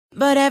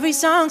But every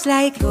song's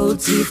like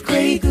gold teeth,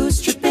 grey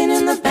goose, tripping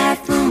in the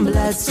bathroom,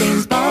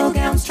 bloodstains, ball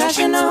gowns, trash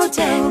in a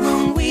hotel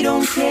room. We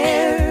don't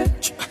care.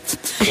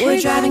 We're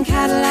driving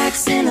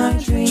Cadillacs in our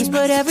dreams,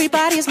 but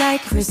everybody's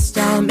like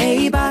crystal,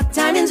 Maybach,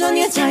 diamonds on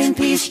your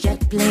timepiece,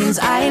 jet planes,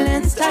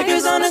 islands,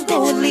 tigers on a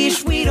gold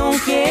leash. We don't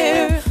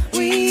care.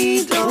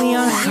 We don't. We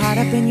aren't caught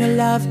up in your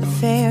love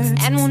affair,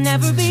 and we'll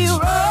never be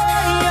royals.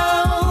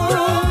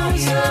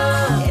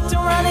 It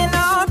don't run in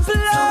our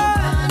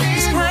blood.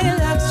 This kind of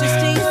love's just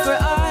ain't for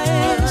us.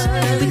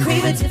 We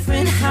crave a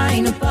different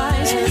kind of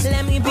buzz.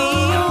 Let me be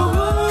your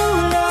ruler.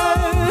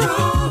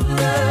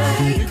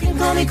 You can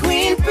call me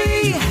Queen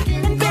Bee.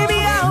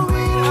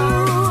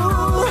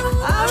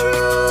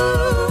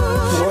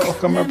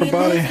 Welcome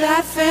everybody.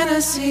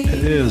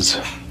 It is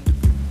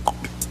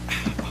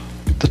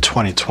the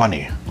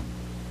 2020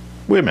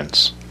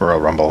 Women's Royal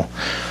Rumble.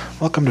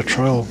 Welcome to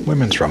Troyal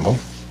Women's Rumble.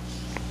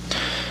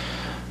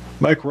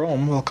 Mike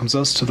Rome welcomes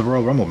us to the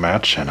Royal Rumble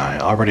match, and I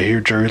already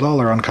hear Jerry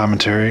Lawler on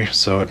commentary,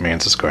 so it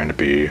means it's going to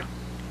be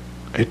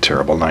a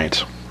terrible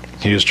night.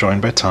 He is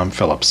joined by Tom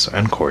Phillips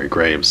and Corey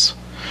Graves.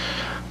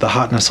 The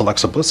hotness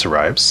Alexa Bliss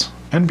arrives,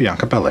 and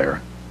Bianca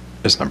Belair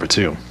is number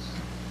 2.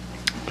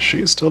 She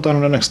is still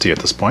down in NXT at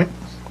this point.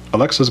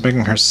 Alexa is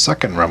making her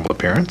second Rumble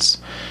appearance.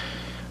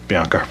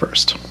 Bianca her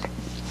first.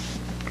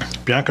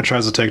 Bianca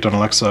tries to take down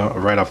Alexa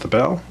right off the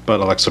bell, but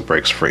Alexa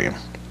breaks free.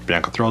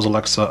 Bianca throws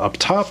Alexa up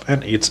top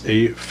and eats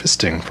a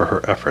fisting for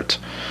her effort.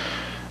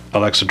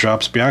 Alexa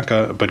drops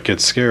Bianca, but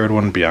gets scared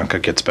when Bianca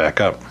gets back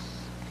up,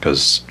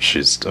 because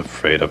she's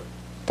afraid of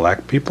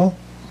black people.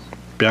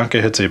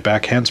 Bianca hits a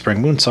back handspring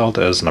moonsault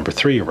as number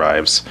 3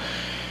 arrives.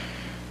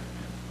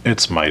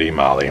 It's Mighty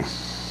Molly.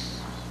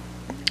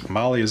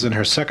 Molly is in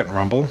her second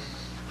Rumble.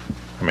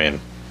 I mean,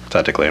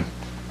 technically,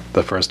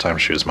 the first time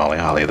she was Molly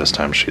Holly, this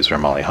time she's her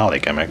Molly Holly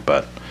gimmick,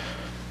 but,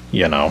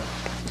 you know.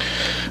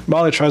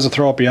 Molly tries to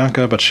throw out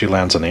Bianca, but she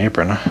lands on the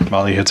apron.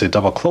 Molly hits a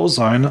double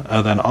clothesline,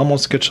 and then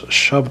almost gets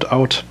shoved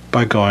out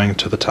by going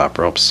to the top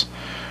ropes.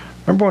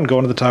 Remember when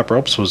going to the top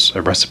ropes was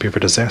a recipe for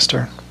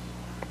disaster?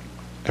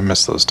 I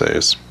miss those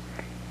days.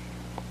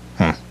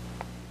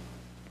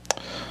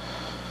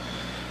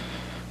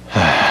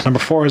 Number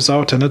 4 is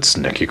out, and it's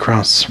Nikki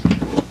Cross.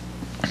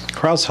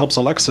 Cross helps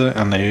Alexa,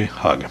 and they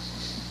hug.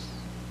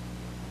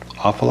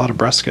 Awful lot of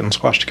breasts getting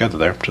squashed together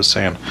there, just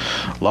saying.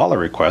 Lawler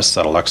requests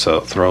that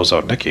Alexa throws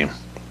out Nikki,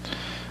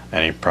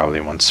 and he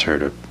probably wants her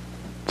to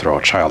throw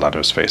a child onto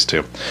his face,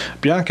 too.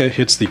 Bianca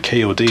hits the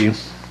KOD,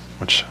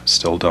 which I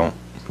still don't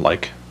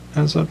like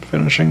as a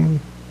finishing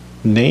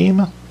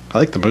name. I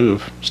like the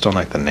move, just don't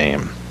like the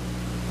name.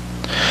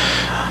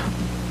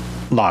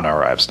 Lana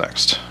arrives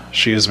next.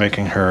 She is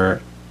making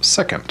her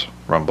second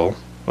Rumble.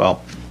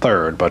 Well,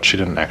 third, but she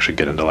didn't actually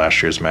get into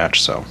last year's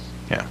match, so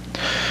yeah.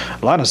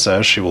 Lana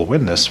says she will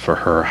win this for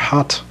her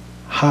hot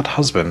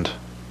husband,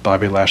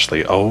 Bobby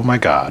Lashley. Oh my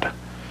god.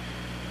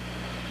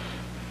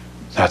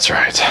 That's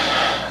right.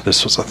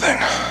 This was a thing.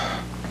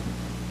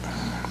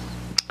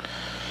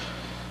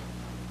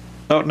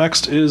 Out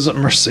next is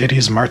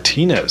Mercedes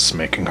Martinez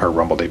making her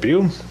Rumble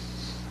debut.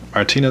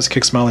 Martinez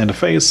kicks Molly in the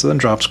face, then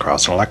drops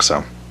Cross and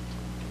Alexa.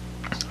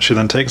 She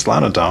then takes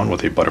Lana down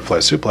with a butterfly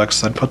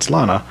suplex, then puts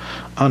Lana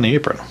on the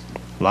apron.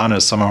 Lana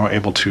is somehow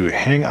able to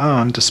hang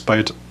on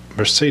despite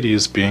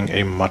Mercedes being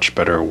a much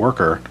better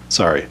worker.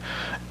 Sorry,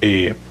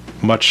 a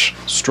much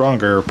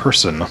stronger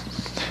person.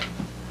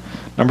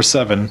 Number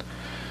 7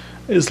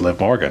 is Liv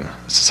Morgan.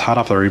 This is hot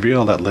off the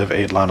reveal that Liv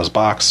ate Lana's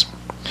box.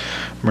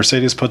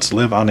 Mercedes puts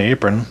Liv on the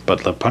apron,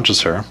 but Liv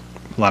punches her.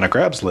 Lana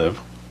grabs Liv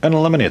and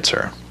eliminates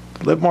her.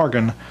 Liv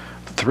Morgan,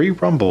 3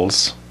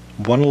 Rumbles,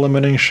 1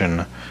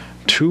 elimination,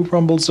 2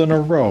 Rumbles in a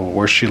row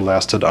where she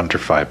lasted under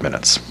 5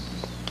 minutes.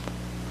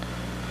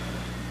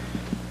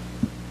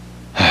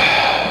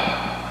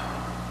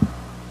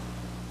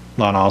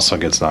 Lana also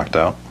gets knocked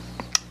out.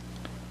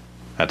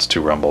 That's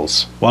 2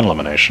 Rumbles, 1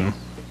 elimination.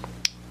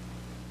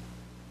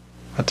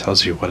 That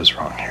tells you what is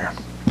wrong here.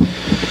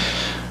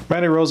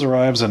 Mandy Rose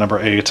arrives at number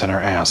 8 and her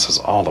ass is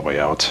all the way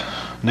out.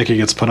 Nikki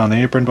gets put on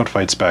the apron but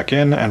fights back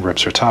in and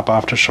rips her top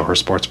off to show her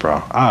sports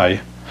bra.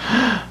 I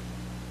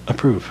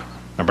approve.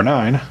 Number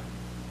 9.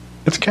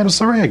 It's Candice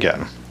LeRae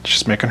again.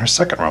 She's making her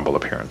second Rumble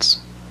appearance.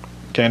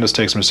 Candice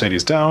takes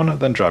Mercedes down,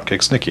 then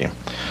dropkicks Nikki.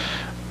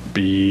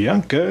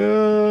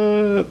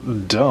 Bianca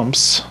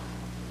dumps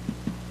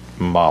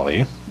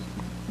Molly.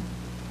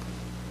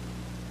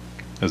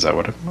 Is that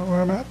where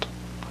I'm at?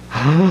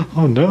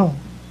 Oh no.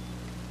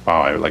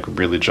 Wow, I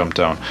really jumped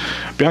down.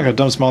 Bianca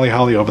dumps Molly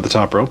Holly over the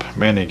top rope.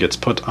 Mandy gets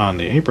put on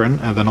the apron,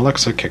 and then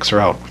Alexa kicks her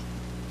out.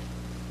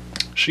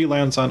 She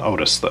lands on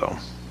Otis, though.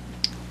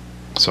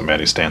 So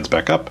Mandy stands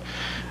back up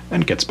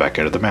and gets back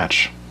into the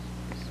match.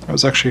 That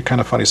was actually a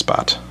kind of funny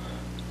spot.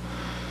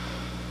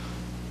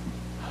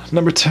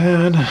 Number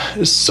 10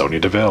 is Sonya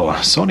Deville.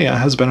 Sonya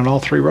has been in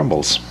all 3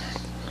 Rumbles.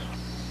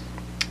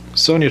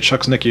 Sonya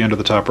chucks Nikki under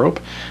the top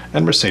rope,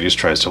 and Mercedes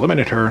tries to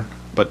eliminate her,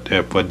 but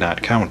it would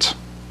not count.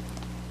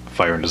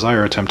 Fire and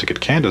Desire attempt to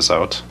get Candice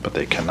out, but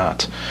they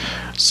cannot.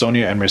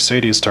 Sonya and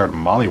Mercedes start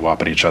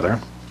mollywopping each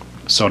other.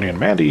 Sonya and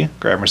Mandy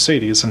grab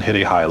Mercedes and hit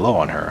a high-low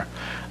on her.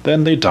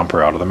 Then they dump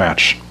her out of the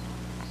match.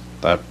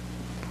 That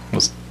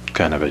was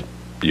kind of a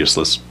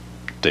useless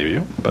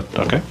debut, but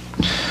okay.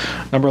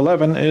 Number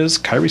 11 is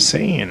Kairi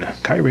Sane.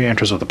 Kairi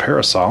enters with a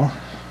parasol.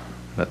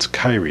 That's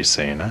Kairi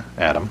Sane,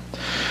 Adam.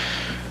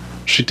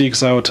 She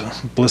dekes out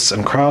Bliss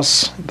and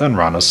Cross, then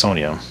Rana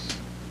Sonya.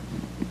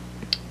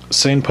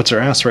 Sane puts her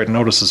ass right in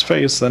Otis's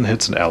face, then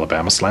hits an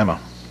Alabama Slammer.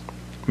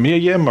 Mia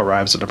Yim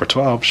arrives at number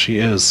 12. She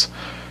is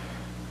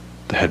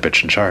the head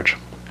bitch in charge.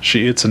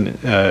 She hits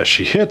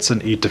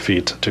an Eat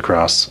Defeat to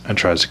Cross and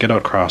tries to get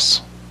out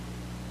Cross,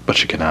 but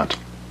she cannot.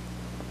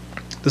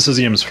 This is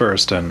Yim's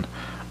first and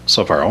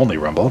so far only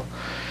Rumble,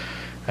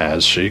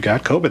 as she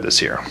got COVID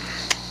this year.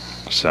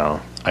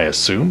 So I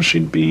assume she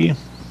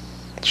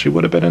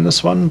would have been in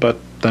this one, but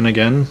then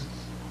again,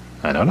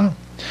 I don't know.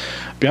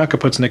 Bianca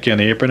puts Nikki on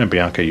the apron, and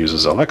Bianca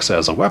uses Alexa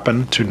as a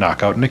weapon to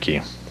knock out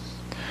Nikki.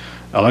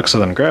 Alexa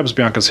then grabs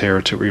Bianca's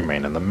hair to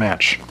remain in the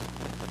match.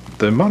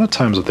 The amount of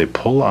times that they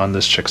pull on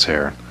this chick's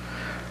hair,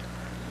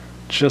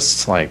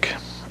 just like,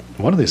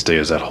 one of these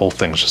days that whole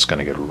thing's just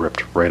gonna get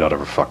ripped right out of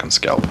her fucking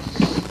scalp.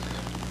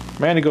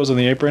 Mandy goes on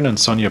the apron, and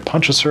Sonya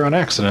punches her on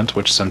accident,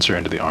 which sends her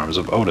into the arms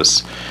of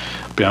Otis.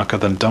 Bianca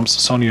then dumps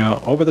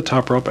Sonya over the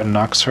top rope and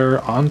knocks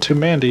her onto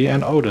Mandy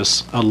and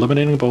Otis,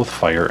 eliminating both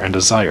Fire and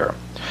Desire.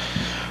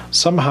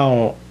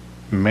 Somehow,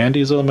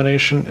 Mandy's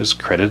elimination is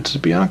credited to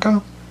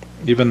Bianca,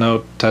 even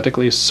though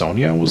technically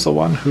Sonya was the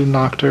one who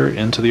knocked her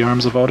into the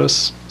arms of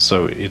Otis.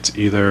 So it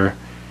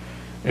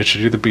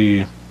should either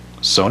be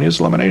Sonya's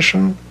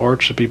elimination, or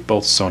it should be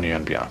both Sonya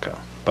and Bianca.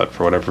 But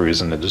for whatever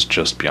reason, it is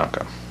just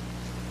Bianca.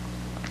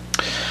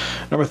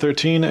 Number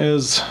 13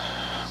 is,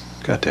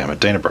 goddammit,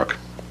 Dana Brooke.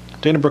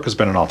 Dana Brooke has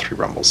been in all 3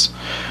 Rumbles.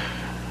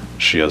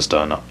 She has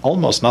done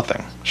almost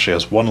nothing. She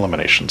has 1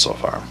 elimination so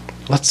far.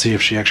 Let's see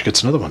if she actually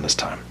gets another one this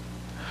time.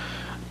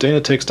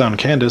 Dana takes down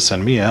Candice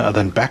and Mia, and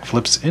then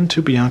backflips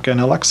into Bianca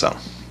and Alexa.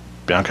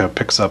 Bianca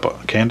picks up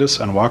Candice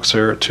and walks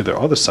her to the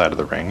other side of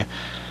the ring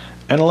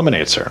and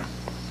eliminates her.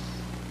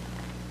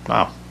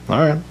 Wow.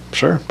 Alright,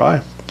 sure,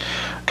 bye.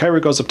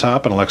 Kairi goes up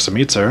top and Alexa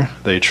meets her.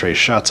 They trade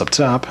shots up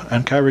top,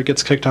 and Kairi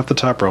gets kicked off the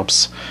top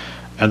ropes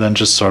and then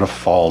just sort of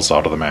falls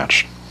out of the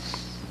match.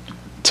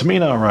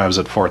 Tamina arrives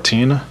at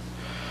 14.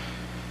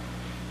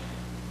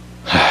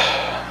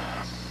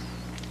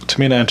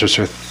 Tamina enters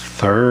her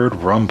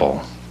 3rd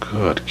Rumble.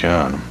 Good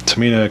God.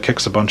 Tamina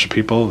kicks a bunch of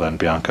people, then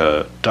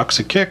Bianca ducks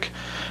a kick,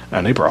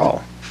 and they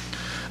brawl.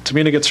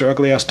 Tamina gets her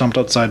ugly ass dumped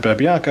outside by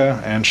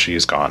Bianca, and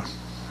she's gone.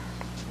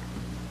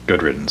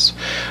 Good riddance.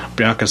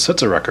 Bianca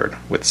sets a record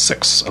with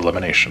 6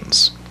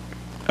 eliminations.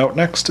 Out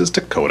next is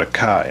Dakota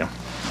Kai.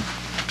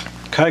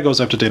 Kai goes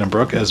after Dana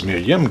Brooke as Mia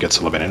Yim gets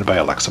eliminated by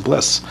Alexa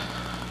Bliss.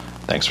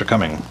 Thanks for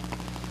coming.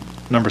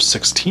 Number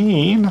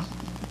 16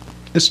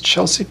 is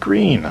Chelsea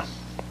Green.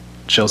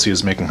 Chelsea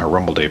is making her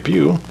Rumble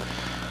debut.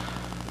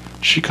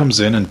 She comes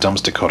in and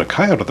dumps Dakota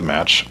Kai out of the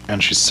match,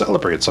 and she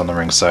celebrates on the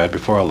ringside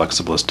before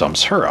Alexa Bliss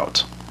dumps her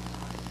out.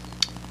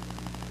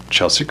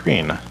 Chelsea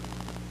Green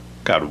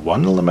got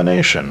 1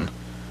 elimination,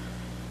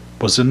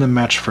 was in the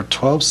match for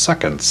 12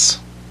 seconds.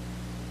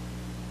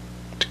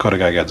 Dakota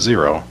Kai got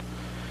 0.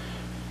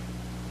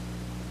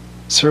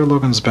 Sarah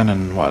Logan's been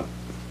in,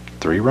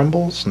 3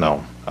 Rumbles?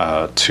 No,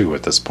 2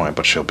 at this point,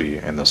 but she'll be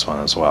in this one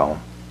as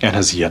well, and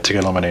has yet to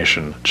get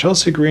elimination.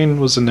 Chelsea Green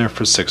was in there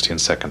for 16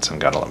 seconds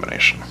and got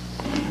elimination.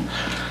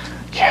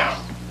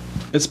 Yeah.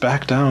 It's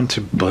back down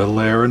to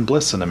Belair and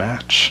Bliss in the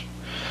match.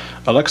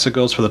 Alexa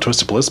goes for the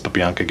Twisted Bliss, but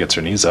Bianca gets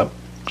her knees up.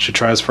 She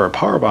tries for a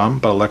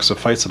powerbomb, but Alexa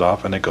fights it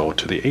off, and they go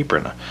to the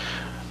apron.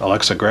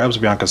 Alexa grabs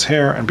Bianca's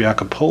hair, and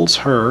Bianca pulls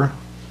her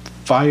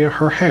via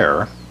her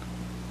hair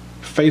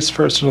face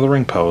first into the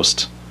ring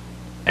post,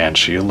 and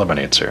she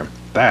eliminates her.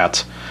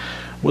 That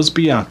was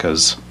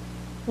Bianca's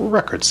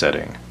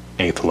record-setting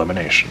 8th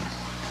elimination.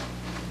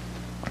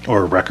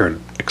 Or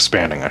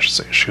record-expanding, I should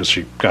say, because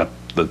she got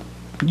the...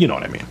 you know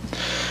what I mean.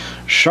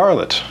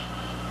 Charlotte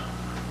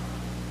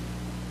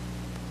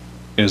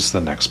is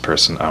the next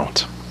person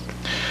out.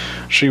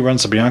 She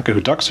runs to Bianca, who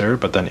ducks her,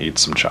 but then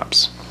eats some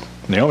chops.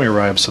 Naomi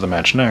arrives to the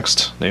match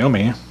next.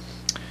 Naomi,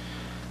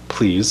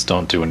 please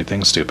don't do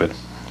anything stupid.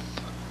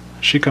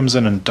 She comes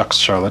in and ducks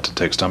Charlotte and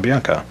takes down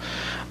Bianca.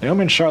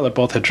 Naomi and Charlotte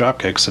both hit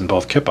dropkicks and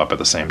both kip up at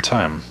the same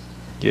time.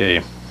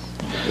 Yay.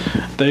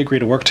 They agree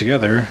to work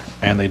together,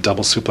 and they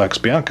double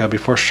suplex Bianca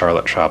before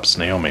Charlotte chops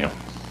Naomi.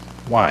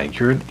 Why?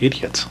 You're an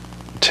idiot.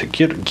 To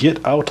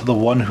get out the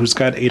one who's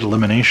got 8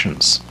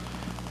 eliminations.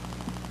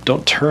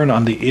 Don't turn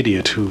on the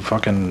idiot who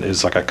fucking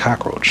is like a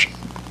cockroach.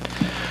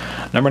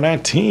 Number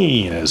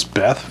 19 is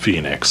Beth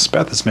Phoenix.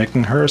 Beth is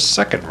making her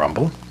 2nd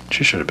Rumble.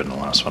 She should have been the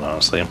last one,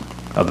 honestly,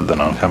 other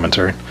than on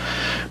commentary.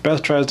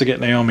 Beth tries to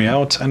get Naomi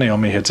out, and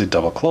Naomi hits a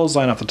double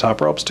clothesline off the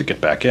top ropes to get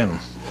back in.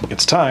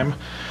 It's time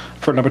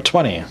for number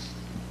 20.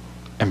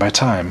 And by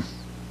time,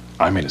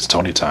 I mean it's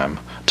Toni time.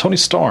 Toni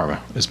Storm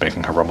is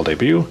making her Rumble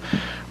debut.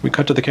 We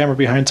cut to the camera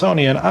behind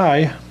Toni, and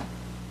I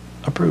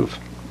approve.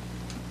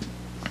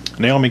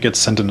 Naomi gets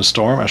sent into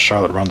Storm as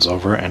Charlotte runs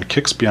over and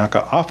kicks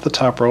Bianca off the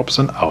top ropes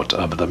and out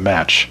of the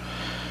match.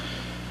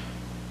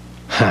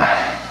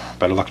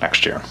 Better luck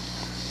next year.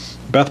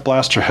 Beth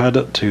blasts her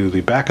head to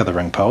the back of the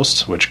ring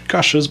post, which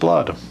gushes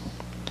blood.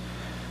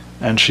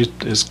 And she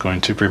is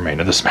going to remain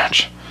in this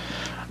match.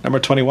 Number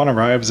 21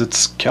 arrives.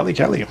 It's Kelly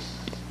Kelly.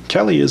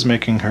 Kelly is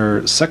making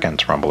her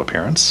second Rumble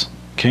appearance.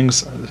 King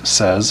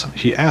says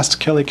he asked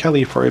Kelly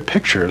Kelly for a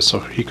picture so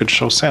he could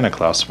show Santa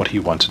Claus what he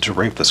wanted to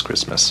rape this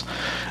Christmas.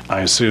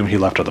 I assume he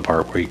left out the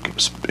part where he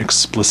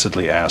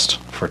explicitly asked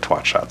for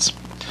twat shots.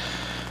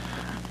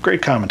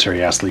 Great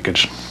commentary, ass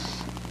leakage.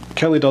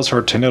 Kelly does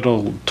her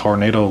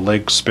tornado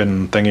leg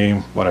spin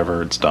thingy,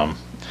 whatever, it's dumb.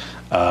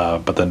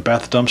 But then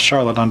Beth dumps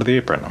Charlotte onto the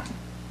apron.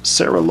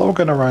 Sarah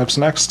Logan arrives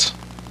next.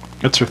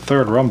 It's her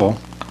third Rumble.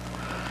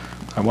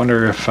 I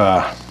wonder if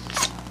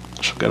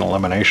she'll get an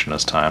elimination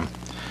this time.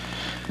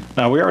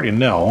 Now, we already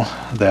know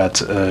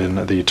that in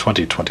the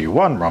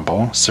 2021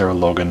 Rumble, Sarah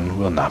Logan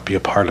will not be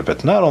a part of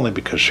it. Not only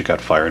because she got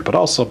fired, but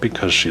also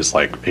because she's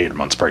like 8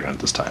 months pregnant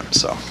this time.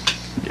 So,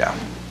 yeah.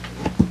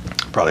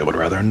 Probably would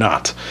rather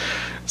not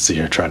see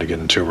her try to get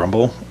into a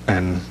Rumble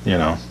and, you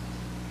know,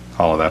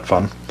 all of that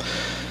fun.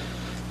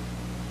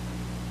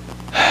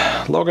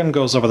 Logan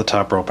goes over the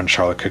top rope and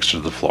Charlotte kicks her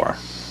to the floor.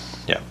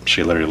 Yeah,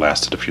 she literally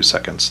lasted a few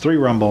seconds. 3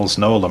 Rumbles,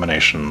 no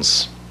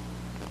eliminations.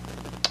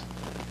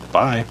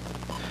 Bye.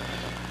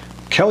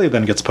 Kelly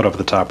then gets put over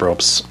the top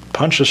ropes,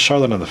 punches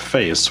Charlotte in the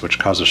face, which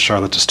causes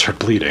Charlotte to start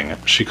bleeding.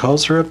 She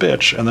calls her a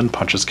bitch and then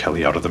punches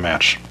Kelly out of the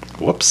match.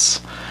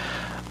 Whoops.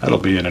 That'll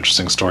be an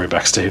interesting story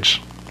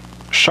backstage.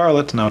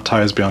 Charlotte now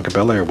ties Bianca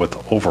Belair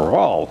with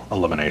overall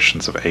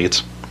eliminations of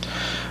 8.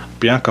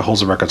 Bianca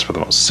holds the records for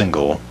the most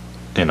single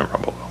in a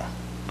Rumble.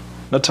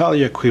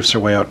 Natalya queefs her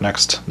way out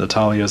next.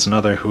 Natalya is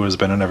another who has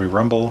been in every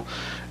Rumble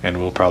and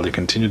will probably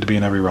continue to be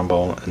in every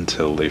Rumble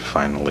until they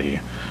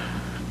finally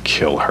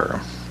kill her.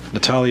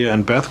 Natalya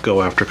and Beth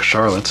go after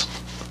Charlotte.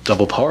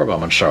 Double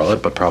powerbomb on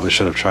Charlotte, but probably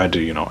should have tried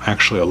to, you know,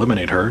 actually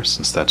eliminate her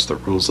since that's the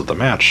rules of the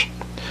match.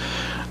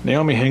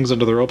 Naomi hangs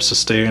under the ropes to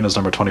stay in as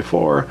number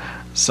 24.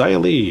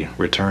 Xia Li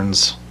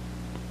returns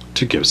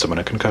to give someone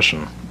a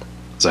concussion.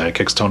 Xia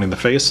kicks Tony in the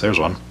face, there's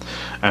one.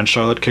 And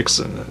Charlotte kicks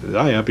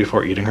Xia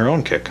before eating her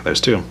own kick, there's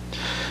 2.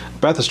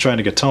 Beth is trying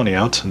to get Tony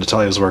out,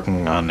 Natalya is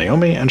working on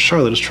Naomi, and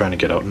Charlotte is trying to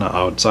get out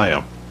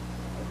Xia.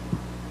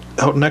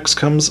 Out next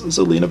comes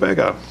Zelina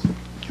Vega.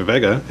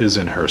 Vega is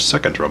in her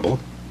second Rumble.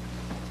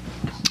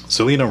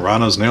 Zelina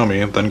Rana's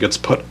Naomi then gets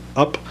put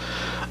up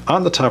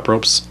on the top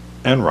ropes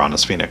and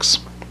Rana's Phoenix.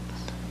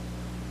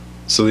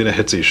 Zelina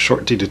hits a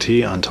short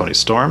DDT on Toni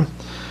Storm.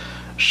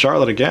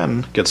 Charlotte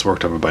again gets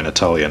worked over by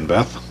Natalya and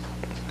Beth.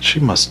 She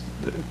must,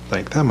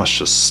 like, that must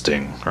just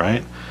sting,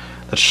 right?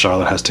 That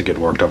Charlotte has to get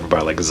worked over by,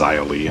 like,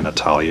 Xia Li and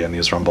Natalya in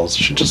these Rumbles.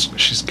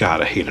 She's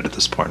gotta hate it at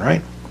this point,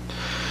 right?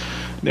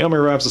 Naomi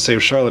arrives to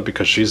save Charlotte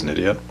because she's an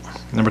idiot.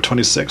 Number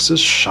 26 is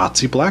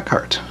Shotzi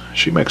Blackheart.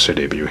 She makes her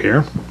debut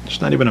here.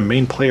 She's not even a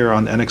main player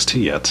on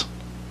NXT yet.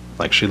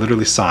 Like, she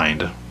literally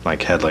signed,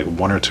 like, had, like,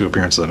 1 or 2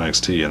 appearances on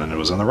NXT, and then it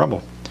was in the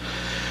Rumble.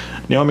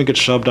 Naomi gets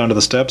shoved onto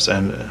the steps,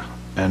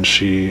 and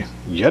she,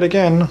 yet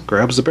again,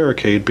 grabs the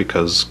barricade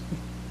because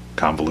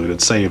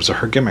convoluted saves are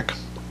her gimmick.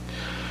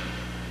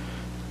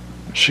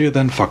 She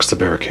then fucks the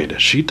barricade.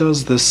 She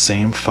does this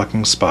same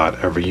fucking spot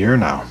every year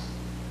now.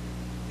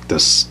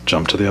 This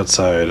jump to the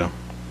outside,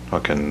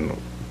 fucking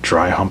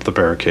dry hump the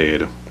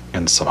barricade,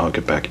 and somehow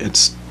get back.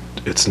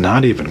 It's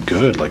not even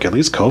good. Like, at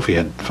least Kofi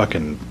had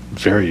fucking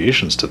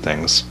variations to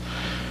things.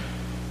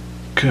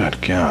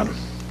 Good God.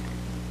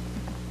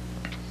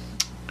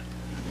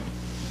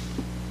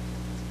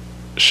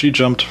 She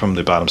jumped from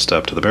the bottom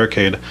step to the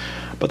barricade,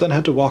 but then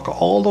had to walk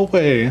all the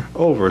way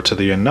over to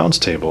the announce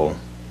table,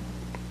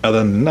 and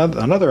then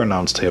another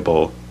announce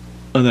table,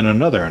 and then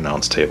another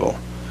announce table.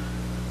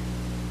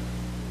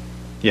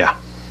 Yeah.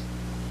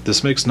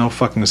 This makes no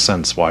fucking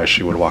sense why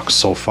she would walk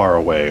so far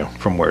away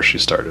from where she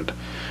started.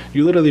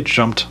 You literally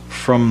jumped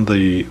from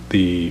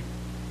the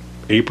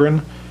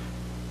apron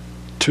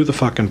to the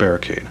fucking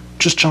barricade.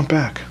 Just jump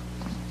back.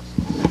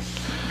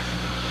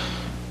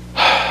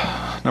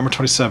 Number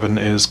 27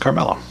 is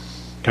Carmella.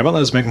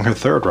 Carmella is making her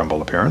third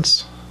Rumble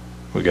appearance.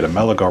 We get a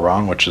Mella go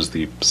wrong, which is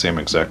the same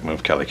exact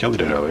move Kelly Kelly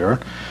did earlier.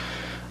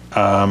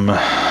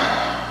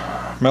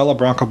 Mella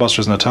Bronco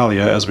Busters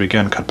Natalya as we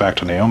again cut back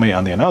to Naomi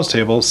on the announce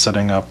table,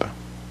 setting up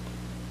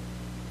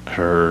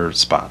her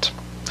spot.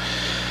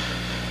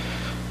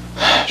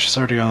 She's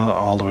already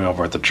all the way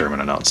over at the German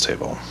announce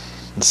table.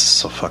 This is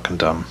so fucking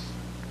dumb.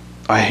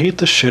 I hate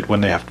the shit when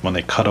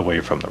they cut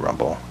away from the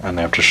Rumble and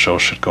they have to show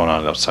shit going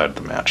on outside of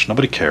the match.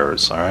 Nobody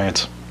cares,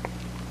 alright?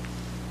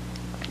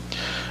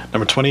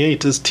 Number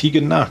 28 is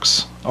Tegan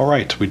Nox.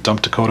 Alright, we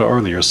dumped Dakota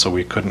earlier so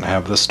we couldn't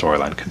have this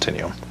storyline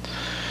continue.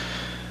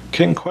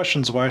 King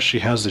questions why she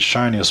has the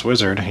shiniest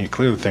wizard. He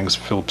clearly thinks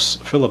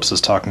Phillips is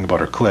talking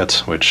about her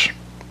clit, which,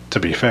 to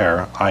be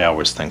fair, I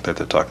always think that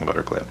they're talking about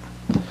her clit.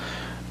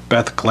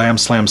 Beth glam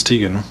slams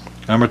Tegan.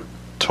 Number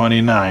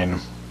 29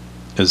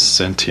 is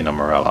Santino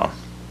Marella.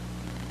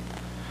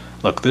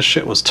 Look, this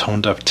shit was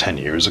toned up 10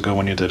 years ago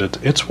when you did it.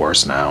 It's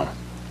worse now.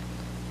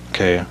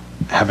 Okay,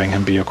 having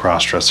him be a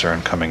crossdresser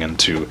and coming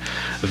into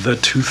the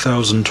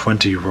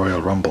 2020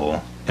 Royal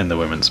Rumble in the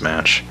women's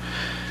match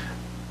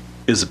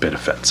is a bit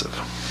offensive.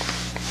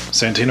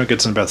 Santino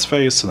gets in Beth's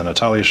face, and then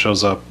Natalya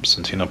shows up.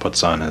 Santino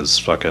puts on his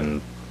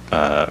fucking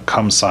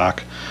cum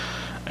sock,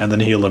 and then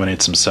he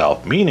eliminates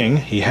himself, meaning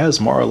he has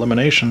more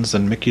eliminations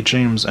than Mickie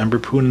James, Ember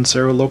Poon, and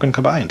Sarah Logan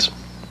combined.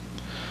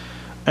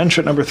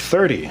 Entrant number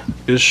 30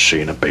 is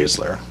Shayna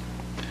Baszler.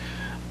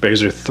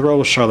 Baszler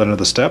throws Charlotte into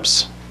the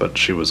steps, but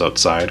she was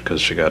outside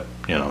because she got,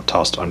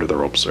 tossed under the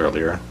ropes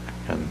earlier,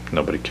 and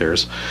nobody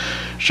cares.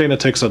 Shayna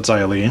takes out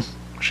Xia Li.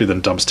 She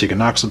then dumps Tegan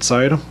Nox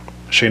outside.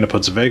 Shayna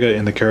puts Vega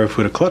in the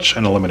Karafuda clutch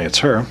and eliminates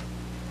her.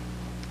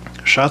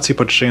 Shotzi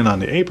puts Shayna on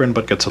the apron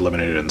but gets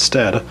eliminated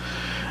instead.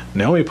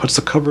 Naomi puts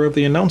the cover of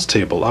the announce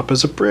table up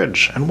as a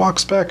bridge and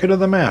walks back into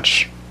the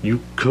match.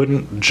 You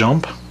couldn't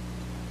jump?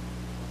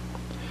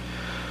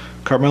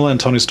 Carmella and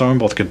Toni Storm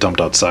both get dumped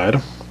outside.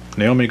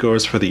 Naomi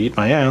goes for the eat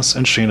my ass,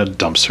 and Shayna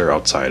dumps her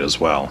outside as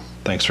well.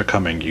 Thanks for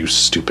coming, you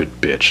stupid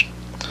bitch.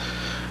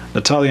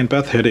 Natalya and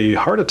Beth hit a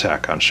heart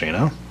attack on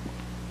Shayna.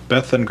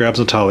 Beth then grabs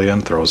Natalya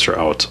and throws her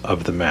out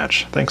of the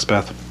match. Thanks,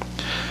 Beth.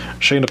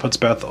 Shayna puts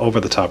Beth over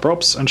the top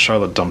ropes, and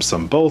Charlotte dumps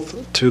them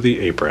both to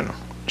the apron.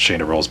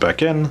 Shayna rolls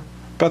back in.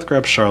 Beth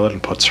grabs Charlotte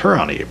and puts her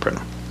on the apron.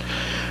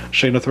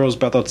 Shayna throws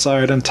Beth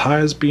outside and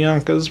ties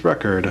Bianca's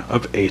record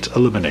of 8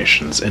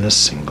 eliminations in a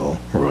single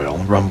Royal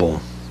Rumble.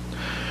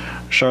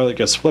 Charlotte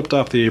gets flipped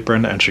off the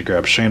apron, and she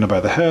grabs Shayna by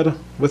the head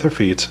with her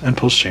feet and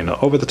pulls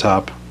Shayna over the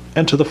top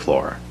and to the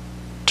floor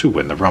to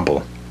win the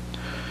Rumble.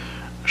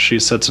 She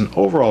sets an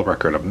overall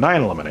record of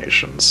 9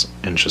 eliminations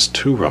in just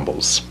 2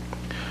 Rumbles.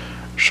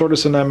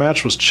 Shortest in that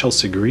match was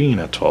Chelsea Green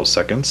at 12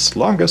 seconds.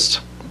 Longest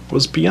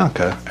was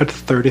Bianca at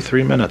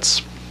 33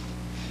 minutes.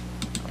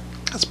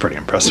 That's pretty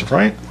impressive,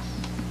 right?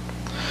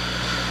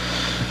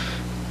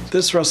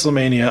 This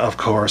WrestleMania, of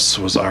course,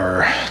 was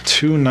our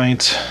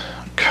 2-night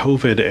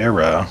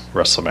COVID-era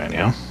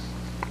WrestleMania.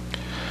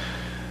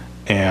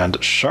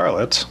 And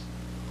Charlotte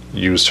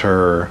used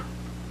her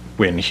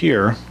win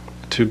here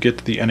to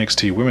get the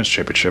NXT Women's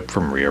Championship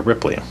from Rhea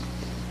Ripley.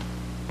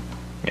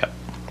 Yep,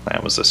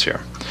 that was this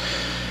year.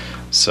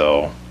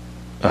 So,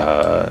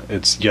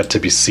 it's yet to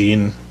be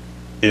seen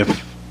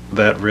if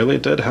that really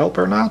did help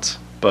or not.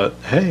 But,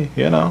 hey,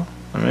 it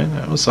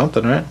was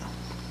something, right?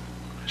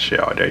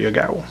 So, there you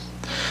go.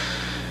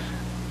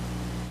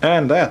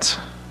 And that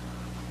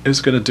is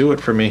going to do it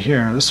for me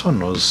here. This one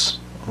was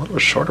a little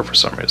bit shorter for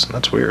some reason.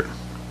 That's weird.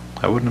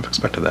 I wouldn't have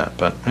expected that.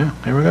 But, yeah,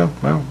 here we go.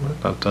 Well,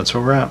 that's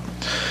where we're at.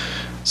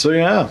 So,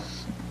 yeah,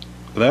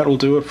 that will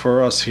do it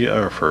for us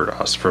here,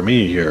 for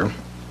me here.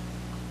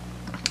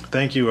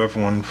 Thank you,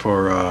 everyone,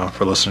 for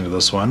listening to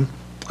this one.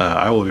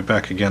 I will be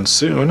back again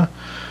soon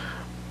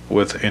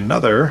with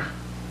another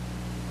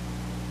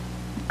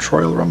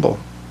Troyal Rumble.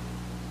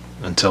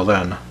 Until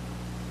then,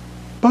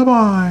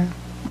 bye-bye.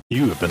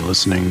 You have been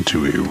listening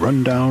to a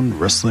Rundown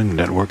Wrestling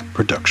Network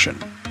production.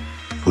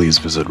 Please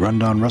visit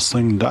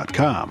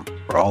rundownwrestling.com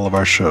for all of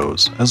our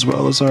shows, as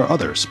well as our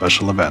other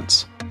special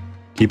events.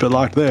 Keep it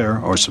locked there,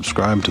 or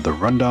subscribe to the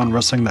Rundown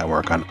Wrestling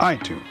Network on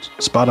iTunes,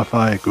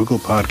 Spotify, Google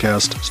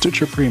Podcast,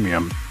 Stitcher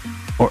Premium,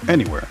 or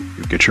anywhere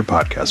you get your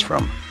podcast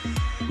from.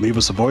 Leave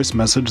us a voice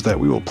message that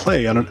we will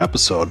play on an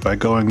episode by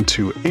going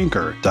to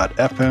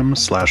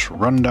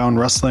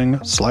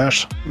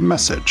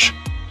anchor.fm/rundownwrestling/message.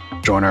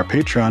 Join our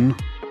Patreon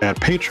at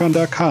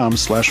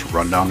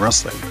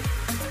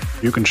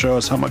patreon.com/rundownwrestling. You can show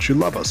us how much you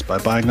love us by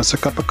buying us a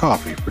cup of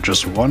coffee for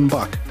just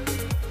 $1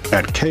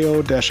 at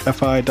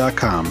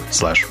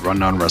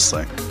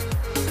ko-fi.com/rundownwrestling.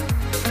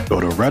 Go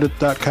to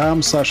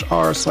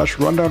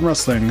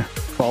reddit.com/r/rundownwrestling.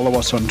 Follow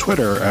us on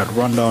Twitter at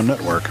Rundown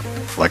Network.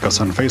 Like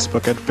us on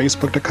Facebook at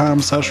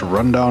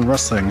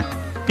facebook.com/rundownwrestling.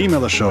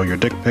 Email the show your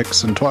dick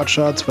pics and twat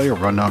shots via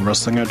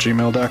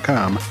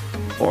rundownwrestling@gmail.com.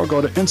 Or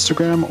go to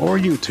Instagram or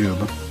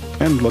YouTube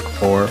and look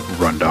for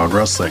Rundown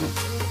Wrestling.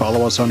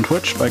 Follow us on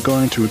Twitch by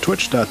going to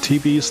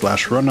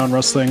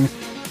twitch.tv/rundownwrestling.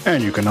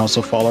 And you can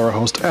also follow our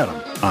host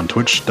Adam on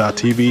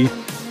twitch.tv/The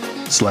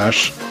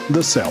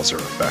Salzer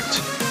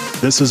Effect.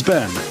 This has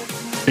been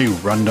a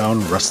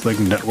Rundown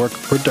Wrestling Network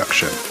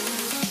production.